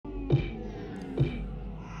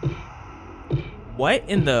What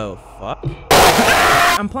in the fuck?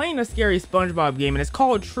 I'm playing a scary SpongeBob game and it's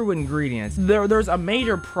called True Ingredients. There's a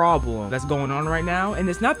major problem that's going on right now, and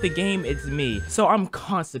it's not the game, it's me. So I'm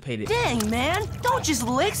constipated. Dang, man, don't just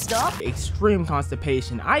lick stuff. Extreme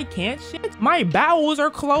constipation. I can't shit. My bowels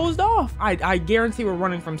are closed off. I guarantee we're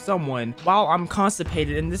running from someone while I'm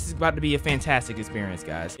constipated, and this is about to be a fantastic experience,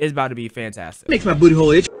 guys. It's about to be fantastic. Makes my booty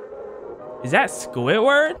hole itch. Is that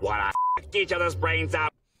Squidward? Wanna f each other's brains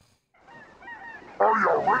out? Are you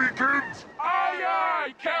ready, kids? Aye,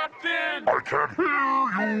 aye, Captain! I can't hear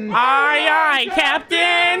you! Aye, aye,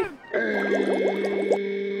 Captain!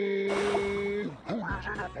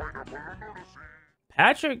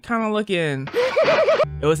 Patrick kind of looking...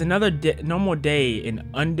 It was another normal day in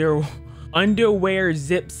Underwear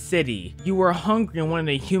Zip City. You were hungry and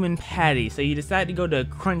wanted a human patty, so you decided to go to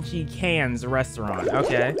Crunchy Cans restaurant.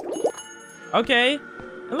 Okay. Okay.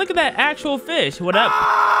 And look at that actual fish. What up?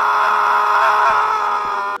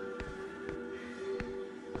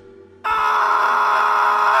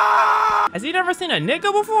 Has he never seen a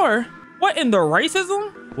nigga before? What in the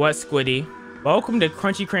racism? What, Squiddy? Welcome to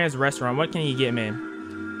Crunchy Cran's restaurant. What can you get me?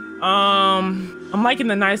 I'm liking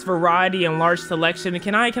the nice variety and large selection.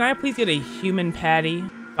 Can I please get a human patty?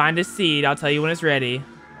 Find a seat. I'll tell you when it's ready.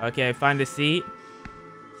 Okay, find a seat.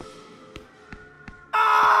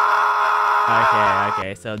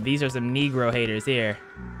 Okay. So these are some Negro haters here.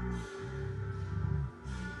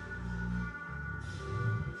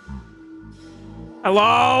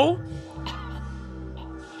 Hello?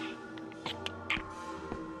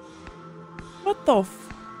 What the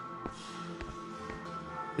f...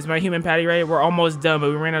 Is my human patty ready? We're almost done,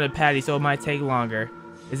 but we ran out of patties, so it might take longer.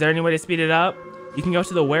 Is there any way to speed it up? You can go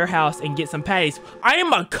to the warehouse and get some patties. I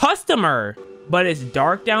am a customer! But it's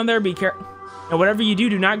dark down there, be careful. And whatever you do,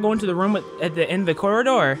 do not go into the room at the end of the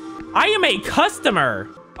corridor. I am a customer!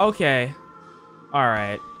 Okay.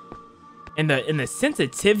 Alright. And the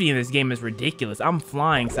sensitivity in this game is ridiculous. I'm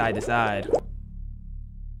flying side to side.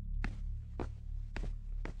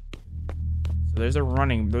 So there's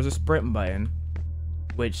a sprint button,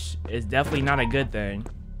 which is definitely not a good thing.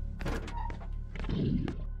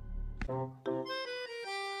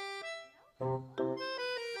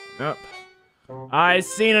 Nope. I've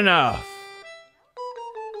seen enough.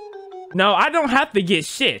 No, I don't have to get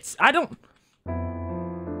shits. I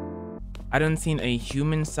done seen a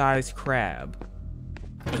human-sized crab.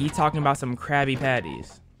 And he's talking about some Krabby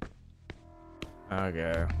Patties.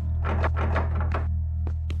 Okay.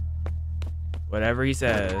 Whatever he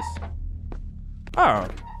says. Oh.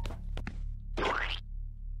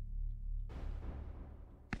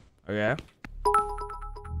 Okay.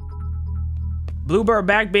 Bluebird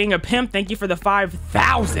back being a pimp. Thank you for the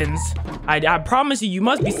 5,000s. I promise you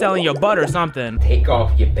must be selling your butt or something. Take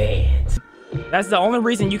off your bands. That's the only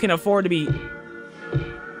reason you can afford to be...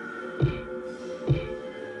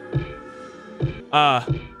 my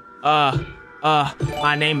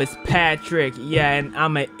name is Patrick, yeah, and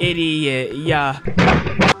I'm an idiot, yeah.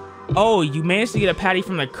 Oh, you managed to get a patty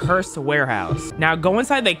from the cursed warehouse. Now go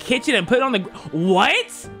inside the kitchen and put it on the...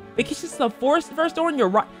 What? The kitchen's the first door on your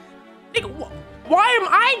right. Why am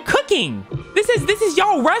I cooking? This is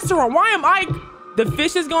y'all restaurant. Why am I... The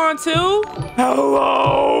fish is gone too?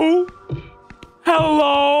 Hello?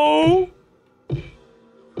 Hello?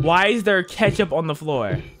 Why is there ketchup on the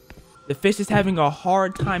floor? The fish is having a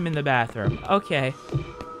hard time in the bathroom. Okay.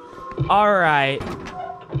 Alright.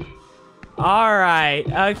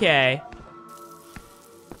 Alright. Okay.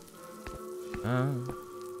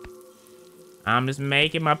 I'm just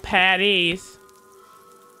making my patties.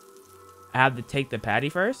 I have to take the patty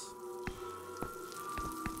first?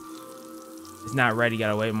 It's not ready.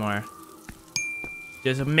 Gotta wait more.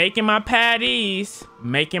 Just making my patties.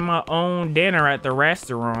 Making my own dinner at the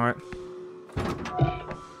restaurant.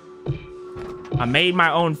 I made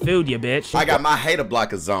my own food, you bitch. I got my hater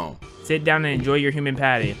blockers on. Sit down and enjoy your human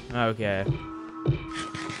patty. Okay.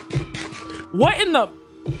 What in the...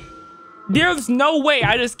 There's no way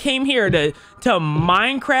I just came here to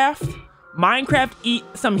Minecraft. Minecraft eat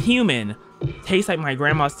some human. Tastes like my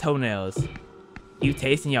grandma's toenails. You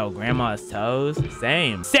tasting your grandma's toes?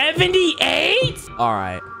 Same. 78?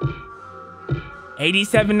 Alright.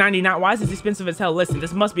 $87.99. Why is this expensive as hell? Listen,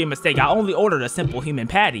 this must be a mistake. I only ordered a simple human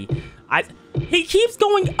patty. He keeps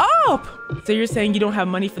going up! So you're saying you don't have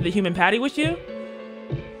money for the human patty with you?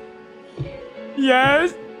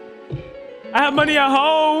 Yes. I have money at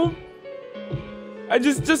home. I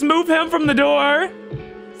just move him from the door.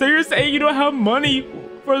 So you're saying you don't have money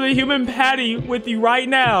for the human patty with you right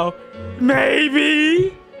now?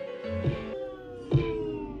 Maybe.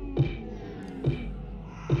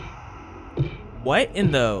 What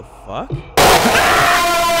in the fuck?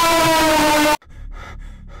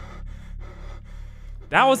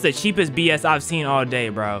 That was the cheapest BS I've seen all day,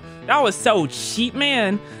 bro. That was so cheap,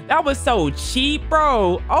 man. That was so cheap,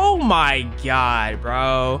 bro. Oh my God,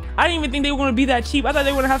 bro. I didn't even think they were gonna be that cheap. I thought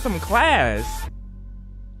they were gonna have some class.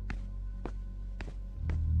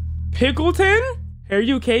 Pickleton? Hey, are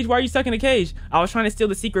you a cage? Why are you stuck in a cage? I was trying to steal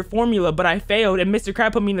the secret formula, but I failed and Mr.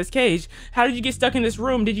 Crab put me in this cage. How did you get stuck in this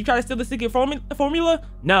room? Did you try to steal the secret formula?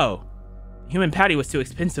 No. Human patty was too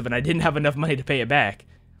expensive and I didn't have enough money to pay it back.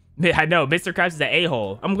 I know, Mr. Krabs is an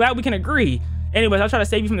a-hole. I'm glad we can agree. Anyways, I'll try to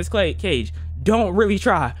save you from this cage. Don't really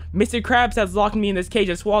try. Mr. Krabs has locked me in this cage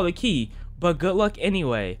and swallowed the key. But good luck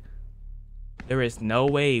anyway. There is no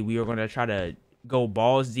way we are going to try to go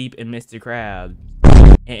balls deep in Mr. Krabs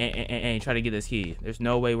and try to get this key. There's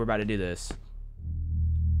no way we're about to do this.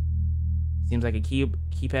 Seems like a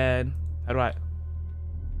keypad. How do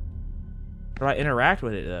I interact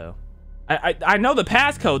with it though? I know the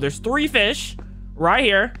passcode. There's 3 fish right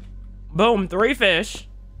here. Boom, 3 fish.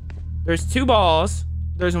 There's 2 balls.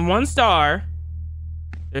 There's 1 star.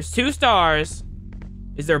 There's 2 stars.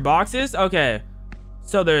 Is there boxes? Okay.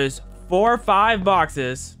 So there's 4 or 5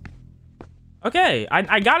 boxes. Okay,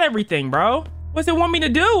 I got everything, bro. What's it want me to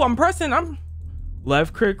do? I'm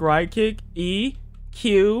left click, right click, E,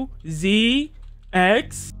 Q, Z,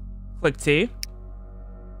 X. Click T.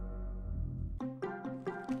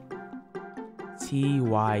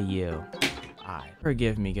 T-Y-U.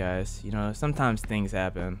 Forgive me, guys. You know, sometimes things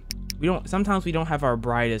happen. Sometimes we don't have our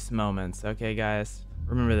brightest moments, okay, guys?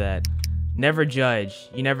 Remember that. Never judge.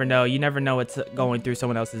 You never know. You never know what's going through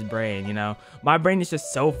someone else's brain, you know? My brain is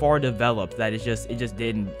just so far developed that it just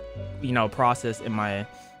didn't, you know, process in my,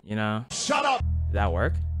 you know? Shut up! Did that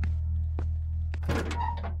work?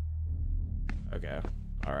 Okay.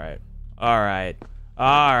 Alright. Alright.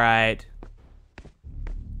 Alright.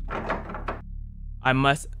 I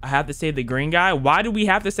have to save the green guy. Why do we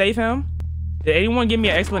have to save him? Did anyone give me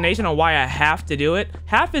an explanation on why I have to do it?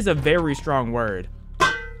 Have is a very strong word.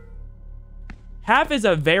 Have is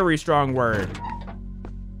a very strong word.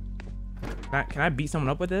 Can I beat someone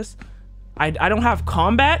up with this? I don't have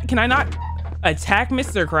combat? Can I not attack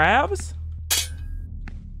Mr. Krabs?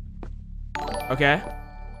 Okay.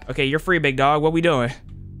 Okay, you're free, big dog. What we doing?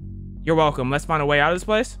 You're welcome. Let's find a way out of this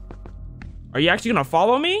place. Are you actually gonna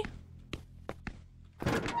follow me?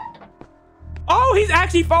 Oh, he's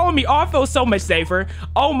actually following me. Oh, I feel so much safer.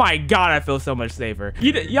 Oh my God, I feel so much safer.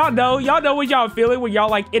 Y'all know what y'all feeling when y'all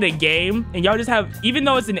like in a game and y'all just have, even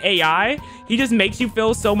though it's an AI, he just makes you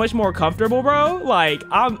feel so much more comfortable, bro. Like,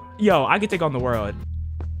 I could take on the world.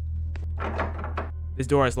 This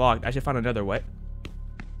door is locked. I should find another way.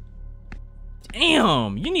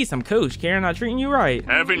 Damn, you need some coach. Karen not treating you right.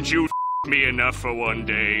 Haven't you me enough for one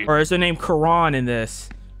day? Or is her name Karan in this?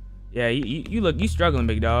 Yeah, you struggling,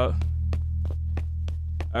 big dog.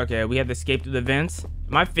 Okay, we have to escape through the vents.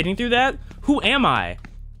 Am I fitting through that? Who am I?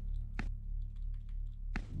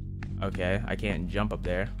 Okay, I can't jump up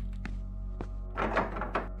there.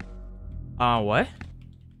 What?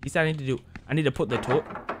 He said I need to put the tool.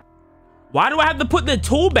 Why do I have to put the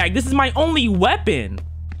tool back? This is my only weapon.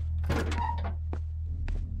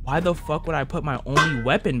 Why the fuck would I put my only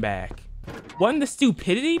weapon back? What in the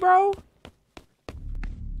stupidity, bro?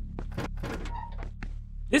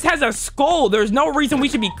 This has a skull. There's no reason we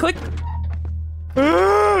should be clicking.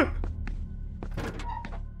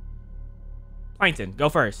 Plankton, go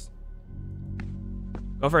first.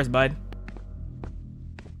 Go first, bud.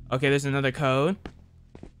 Okay, there's another code.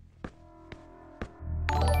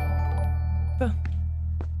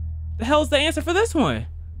 The hell's the answer for this one?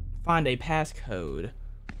 Find a passcode.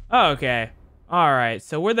 Oh, okay. All right.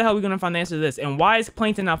 So where the hell are we gonna find the answer to this? And why is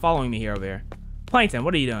Plankton not following me here over here? Plankton,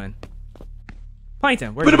 what are you doing?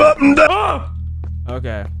 Plankton, where's oh!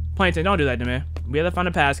 Okay. Plankton, don't do that to me. We have to find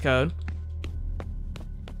a passcode.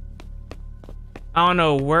 I don't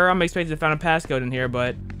know where I'm expected to find a passcode in here,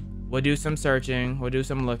 but we'll do some searching. We'll do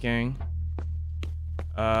some looking.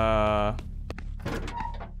 Let's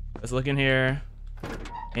look in here.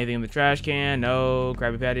 Anything in the trash can? No.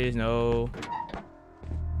 Krabby Patties? No.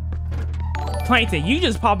 Plankton, you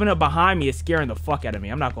just popping up behind me is scaring the fuck out of me.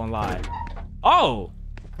 I'm not gonna lie. Oh.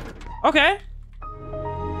 Okay.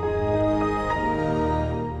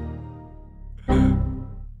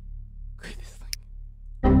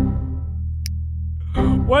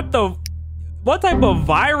 What type of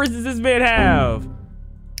virus does this man have?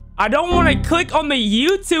 I don't want to click on the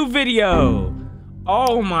YouTube video.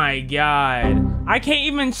 Oh my God. I can't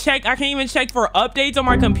even check for updates on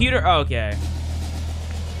my computer. Okay.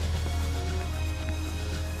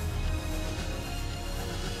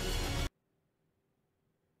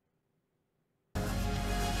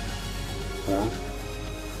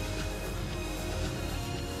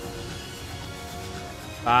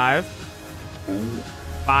 5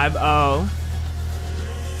 5-0.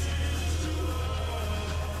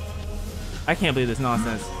 I can't believe this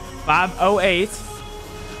nonsense. 508.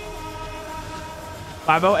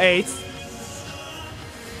 508.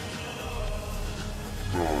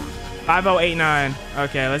 5089.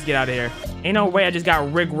 Okay, let's get out of here. Ain't no way I just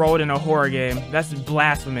got rickrolled in a horror game. That's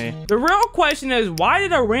blasphemy. The real question is, why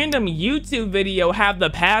did a random YouTube video have the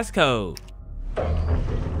passcode?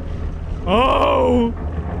 Oh,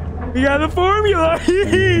 we got the formula. Oh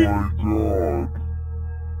my god.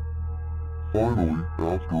 Finally,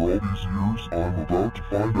 after all these years, I'm about to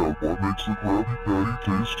find out what makes the Krabby Patty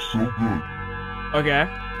taste so good. Okay.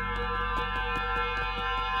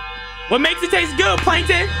 What makes it taste good,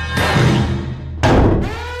 Plankton?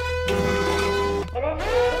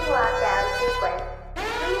 Initiating lockdown sequence.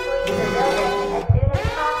 Please leave the building as soon as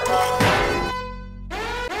possible.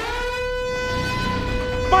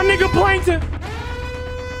 My nigga Plankton.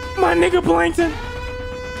 My nigga Plankton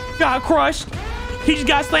got crushed. He just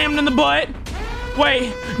got slammed in the butt.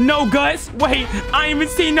 Wait, no guts. Wait, I ain't even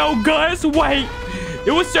seen no guts. Wait,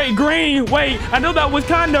 it was straight green. Wait, I know that was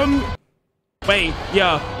condom. Wait,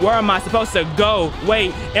 yo, where am I supposed to go?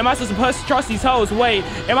 Wait, am I supposed to trust these hoes? Wait,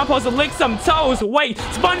 am I supposed to lick some toes? Wait,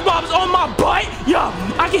 SpongeBob's on my butt? Yo,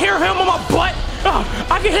 I can hear him on my butt.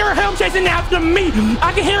 I can hear him chasing after me.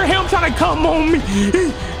 I can hear him trying to come on me.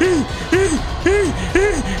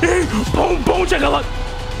 Boom, boom, check it out.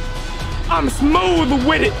 I'm smooth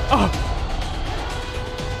with it.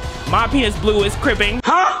 My penis blue is cripping.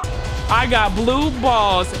 Huh? I got blue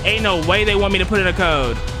balls. Ain't no way they want me to put in a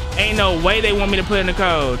code. Ain't no way they want me to put in a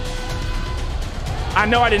code. I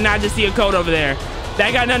know I did not just see a code over there.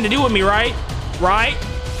 That got nothing to do with me, right? Right?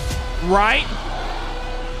 Right?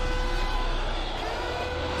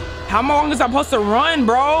 How long is I supposed to run,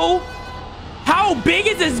 bro? How big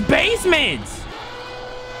is this basement?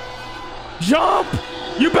 Jump!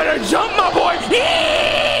 You better jump, my boy!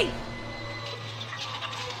 Eee!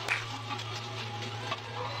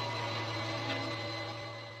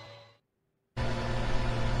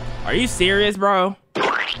 Are you serious, bro?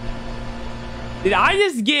 Did I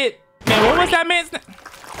just get... Man, what was that man's name?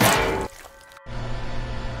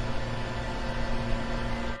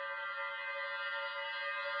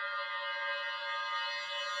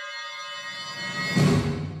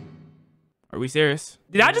 Are we serious?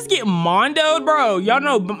 Did I just get mondoed, bro? Y'all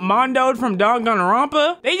know mondoed from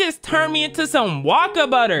Danganronpa? They just turned me into some Waka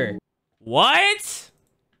butter. What?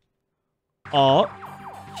 Alt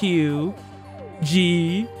Q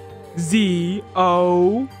G Z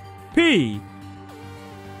O P.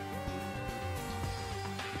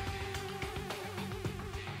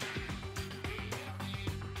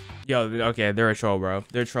 Yo, okay, they're a troll, bro.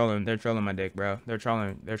 They're trolling my dick, bro. They're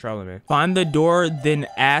trolling me. Find the door, then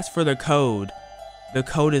ask for the code. The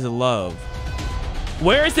code is love.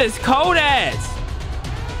 Where is this code at?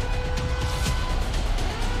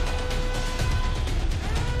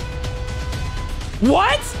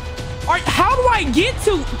 What? How do I get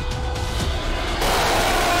to?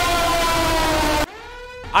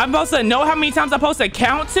 I'm supposed to know how many times I'm supposed to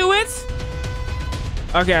count to it?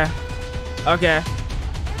 Okay. Okay.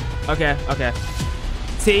 Okay, okay.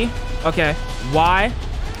 T, okay. Y.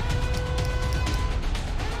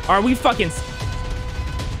 Are we fucking...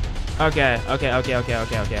 Okay, okay, okay, okay,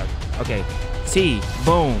 okay, okay, okay. T,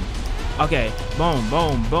 boom. Okay, boom,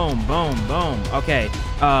 boom, boom, boom, boom. Okay,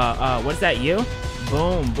 what is that, you?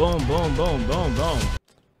 Boom, boom, boom, boom, boom, boom.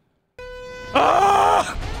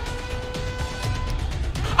 Ah!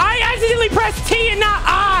 I accidentally pressed T and not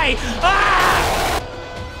I! Ah!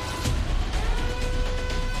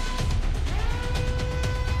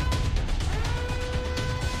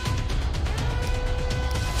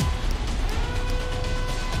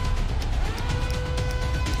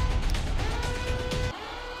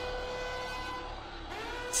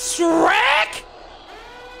 Shrek?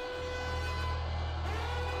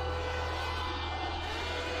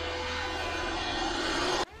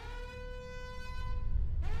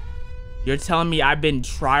 You're telling me I've been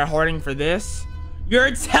tryharding for this?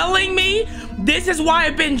 You're telling me this is why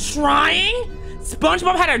I've been trying?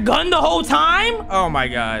 SpongeBob had a gun the whole time? Oh my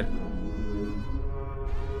god.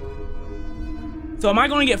 So am I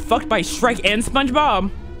gonna get fucked by Shrek and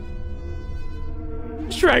SpongeBob?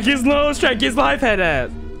 Shrek is low, Shrek is life head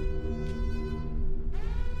ass.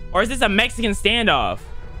 Or is this a Mexican standoff?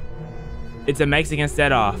 It's a Mexican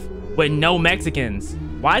standoff with no Mexicans.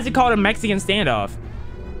 Why is it called a Mexican standoff?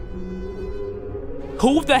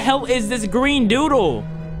 Who the hell is this green doodle?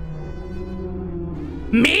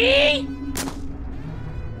 Me?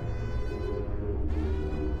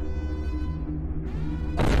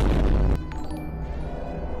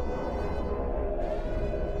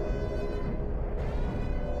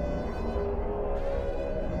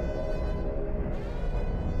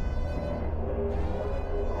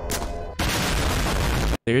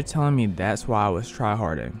 So you're telling me that's why I was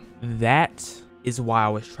tryharding. That is why I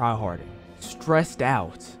was tryharding. Stressed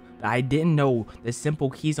out. I didn't know the simple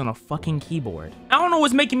keys on a fucking keyboard. I don't know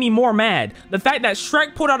what's making me more mad. The fact that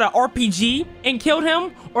Shrek pulled out an RPG and killed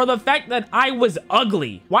him, or the fact that I was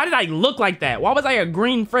ugly. Why did I look like that? Why was I a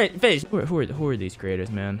green fish? Who are these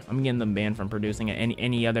creators, man? I'm getting them banned from producing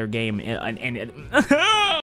any other game.